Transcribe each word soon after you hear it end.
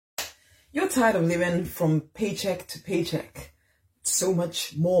You're tired of living from paycheck to paycheck. So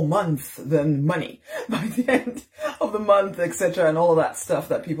much more month than money by the end of the month, etc. and all of that stuff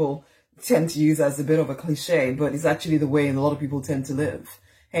that people tend to use as a bit of a cliche, but it's actually the way a lot of people tend to live.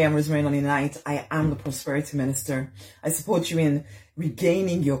 Hey, I'm Rosemary Lonnie Knight. I am the Prosperity Minister. I support you in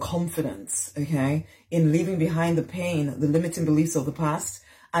regaining your confidence, okay? In leaving behind the pain, the limiting beliefs of the past,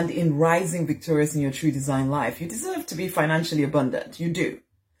 and in rising victorious in your true design life. You deserve to be financially abundant. You do.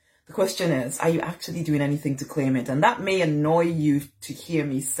 The question is, are you actually doing anything to claim it? And that may annoy you to hear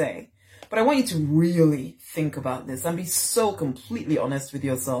me say, but I want you to really think about this and be so completely honest with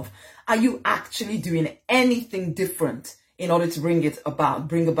yourself. Are you actually doing anything different in order to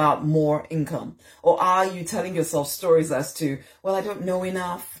bring about more income? Or are you telling yourself stories as to, well, I don't know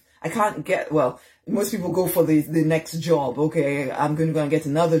enough. I can't get, well, most people go for the next job. Okay, I'm going to go and get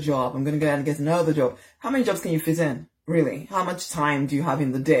another job. I'm going to go and get another job. How many jobs can you fit in? Really? How much time do you have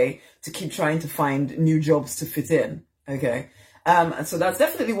in the day to keep trying to find new jobs to fit in? Okay. And so that's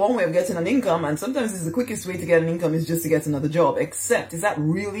definitely one way of getting an income. And sometimes it's the quickest way to get an income is just to get another job. Except, is that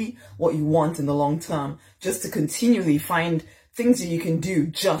really what you want in the long term? Just to continually find things that you can do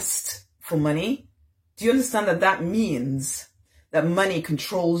just for money? Do you understand that that means that money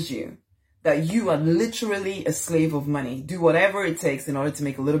controls you? That you are literally a slave of money. Do whatever it takes in order to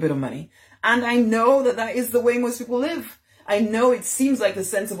make a little bit of money. And I know that that is the way most people live. I know it seems like the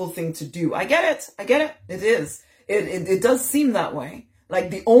sensible thing to do. I get it. It is. It does seem that way. Like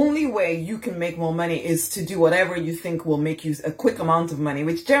the only way you can make more money is to do whatever you think will make you a quick amount of money,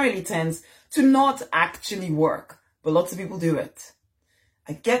 which generally tends to not actually work. But lots of people do it.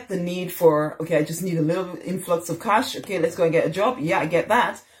 I get the need for, okay, I just need a little influx of cash. Okay, let's go and get a job. Yeah, I get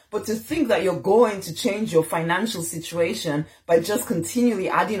that. But to think that you're going to change your financial situation by just continually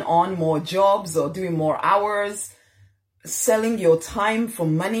adding on more jobs or doing more hours, selling your time for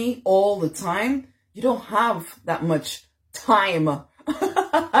money all the time, you don't have that much time.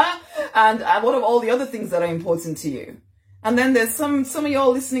 And what of all the other things that are important to you? And then there's some of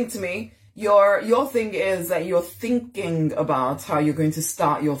y'all listening to me. Your thing is that you're thinking about how you're going to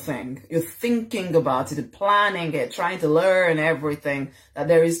start your thing. You're thinking about it, planning it, trying to learn everything that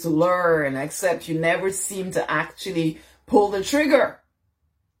there is to learn, except you never seem to actually pull the trigger.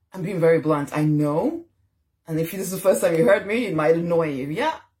 I'm being very blunt. I know. And if this is the first time you heard me, it might annoy you.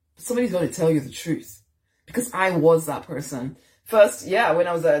 Yeah. But somebody's got to tell you the truth. Because I was that person. First, yeah,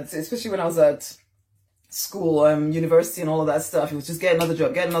 especially when I was at school, university and all of that stuff. It was just get another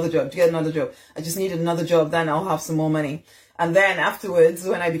job. I just needed another job, then I'll have some more money. And then afterwards,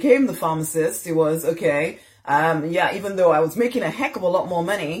 when I became the pharmacist, it was, okay, even though I was making a heck of a lot more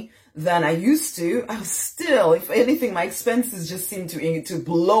money than I used to, I was still, if anything, my expenses just seemed to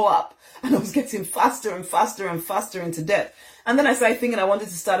blow up. And I was getting faster and faster and faster into debt. And then I started thinking I wanted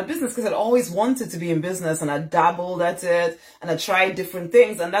to start a business because I'd always wanted to be in business and I dabbled at it and I tried different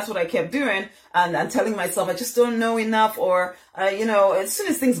things and that's what I kept doing and telling myself I just don't know enough or, as soon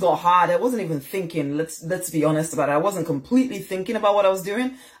as things got hard, I wasn't even thinking, let's be honest about it. I wasn't completely thinking about what I was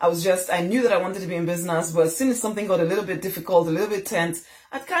doing. I knew that I wanted to be in business, but as soon as something got a little bit difficult, a little bit tense,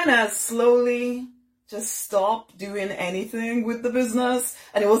 I'd kind of slowly just stop doing anything with the business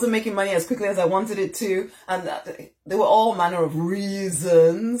and it wasn't making money as quickly as I wanted it to. And there were all manner of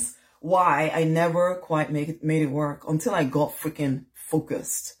reasons why I never quite made it work until I got freaking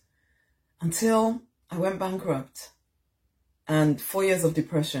focused. Until I went bankrupt and 4 years of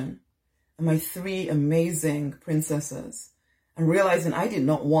depression and my 3 amazing princesses and realizing I did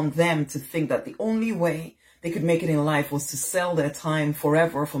not want them to think that the only way they could make it in life was to sell their time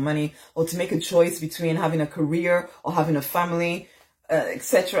forever for money or to make a choice between having a career or having a family,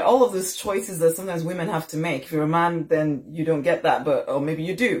 etc. All of those choices that sometimes women have to make. If you're a man, then you don't get that, or maybe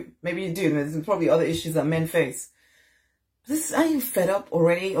you do. Maybe you do. There's probably other issues that men face. Are you fed up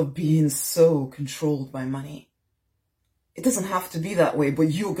already of being so controlled by money? It doesn't have to be that way,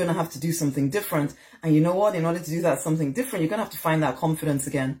 but you're going to have to do something different. And you know what? In order to do that something different, you're going to have to find that confidence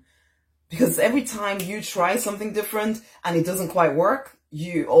again. Because every time you try something different and it doesn't quite work,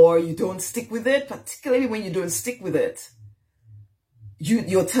 you don't stick with it, particularly when you don't stick with it,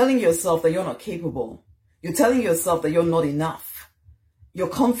 you're telling yourself that you're not capable. You're telling yourself that you're not enough. Your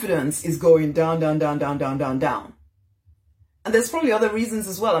confidence is going down. And there's probably other reasons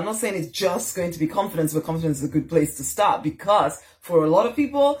as well. I'm not saying it's just going to be confidence, but confidence is a good place to start because for a lot of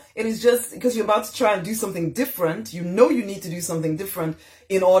people, it is just because you're about to try and do something different. You know you need to do something different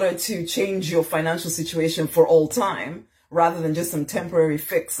in order to change your financial situation for all time rather than just some temporary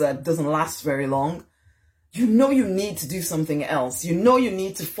fix that doesn't last very long. You know you need to do something else. You know you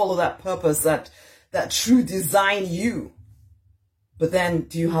need to follow that purpose, that true design you. But then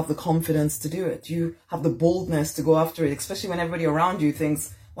do you have the confidence to do it? Do you have the boldness to go after it? Especially when everybody around you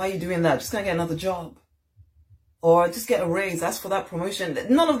thinks, why are you doing that? Just gonna get another job. Or just get a raise, ask for that promotion.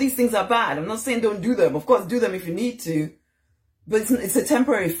 None of these things are bad. I'm not saying don't do them. Of course, do them if you need to. But it's a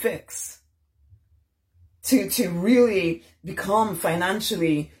temporary fix. To really become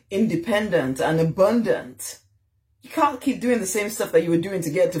financially independent and abundant, you can't keep doing the same stuff that you were doing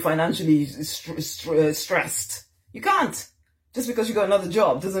to get to financially stressed. You can't. Just because you got another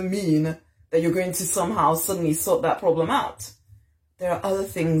job doesn't mean that you're going to somehow suddenly sort that problem out. There are other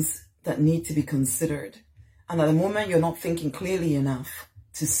things that need to be considered. And at the moment, you're not thinking clearly enough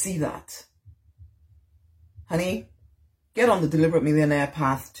to see that. Honey, get on the deliberate millionaire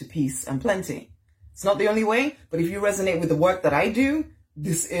path to peace and plenty. It's not the only way, but if you resonate with the work that I do,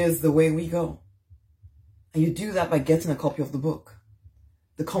 this is the way we go. And you do that by getting a copy of the book,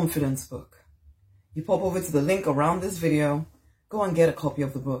 the Confidence book. You pop over to the link around this video, go and get a copy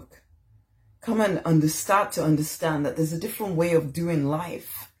of the book. Come and start to understand that there's a different way of doing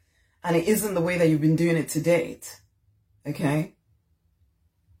life. And it isn't the way that you've been doing it to date. Okay?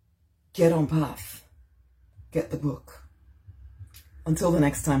 Get on path. Get the book. Until the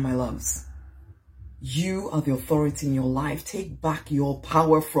next time, my loves. You are the authority in your life. Take back your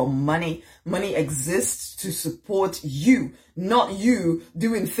power from money. Money exists to support you, not you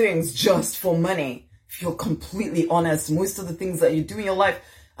doing things just for money. If you're completely honest, most of the things that you do in your life,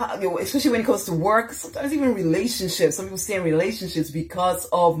 especially when it comes to work, sometimes even relationships, some people stay in relationships because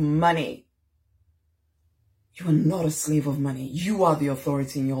of money. You are not a slave of money. You are the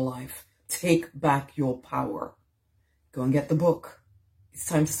authority in your life. Take back your power. Go and get the book. It's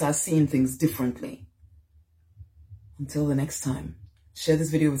time to start seeing things differently. Until the next time, share this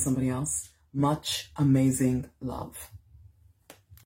video with somebody else. Much amazing love.